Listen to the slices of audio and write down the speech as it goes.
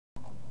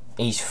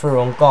He's through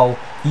on goal.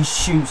 He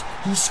shoots.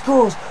 He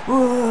scores.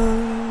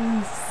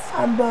 Whoa!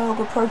 Fannberg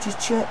approaches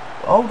Cech.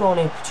 Hold on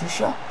here,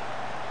 Patricia.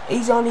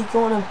 He's only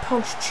gone and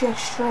punched Cech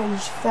straight in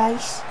his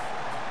face.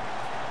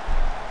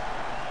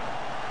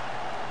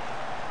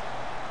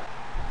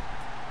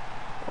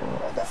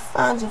 Oh, the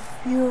fans are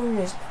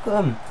furious. Look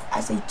at them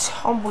as they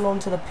tumble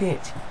onto the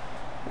pitch.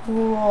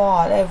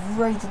 Wow, they've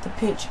raided the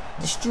pitch.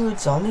 The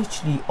stewards are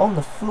literally on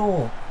the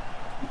floor.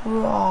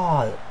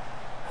 Wow,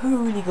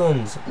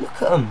 hooligans.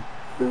 Look at them.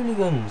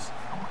 Hooligans.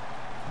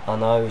 I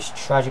know, it's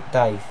tragic,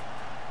 Dave.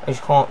 I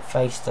just can't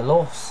face the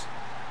loss.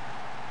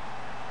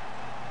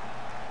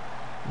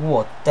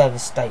 What a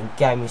devastating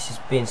game this has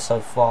been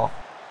so far.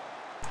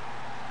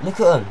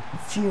 Look at them,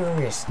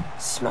 furious,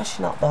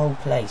 smashing up the whole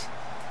place.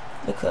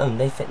 Look at them,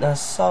 they think they're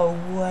so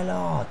well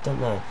hard,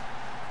 don't they?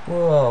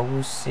 Well,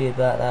 we'll see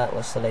about that.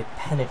 Well, so they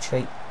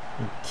penetrate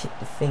and kick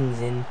the things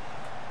in.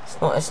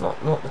 It's not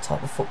the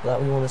type of football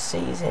that we want to see,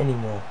 is it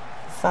anymore?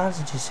 The fans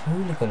are just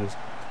hooligans.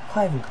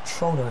 Can't even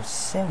control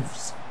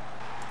themselves.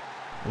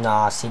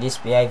 Nah, see, this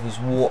behaviour is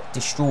what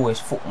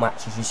destroys football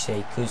matches, you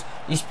see, because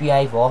this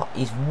behaviour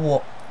is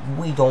what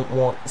we don't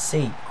want to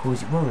see,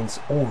 because it ruins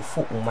all the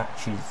football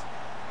matches.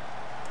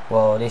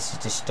 Well, this is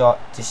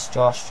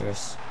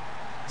disastrous.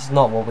 It's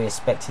not what we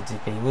expected to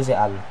be, was it,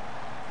 Alan?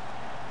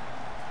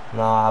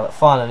 Nah, but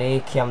finally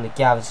here came the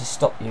gathers to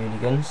stop the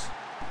hooligans.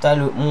 They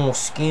look more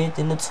scared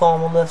than the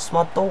time I left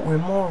my daughter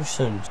in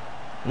Morrison's.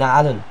 Now,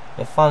 Alan,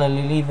 they're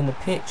finally leaving the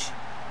pitch.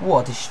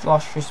 What a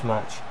disastrous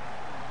match.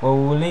 Well,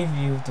 we'll leave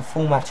you with the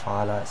full match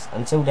highlights.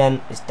 Until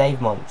then, it's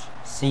Dave Munch.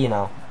 See you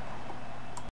now.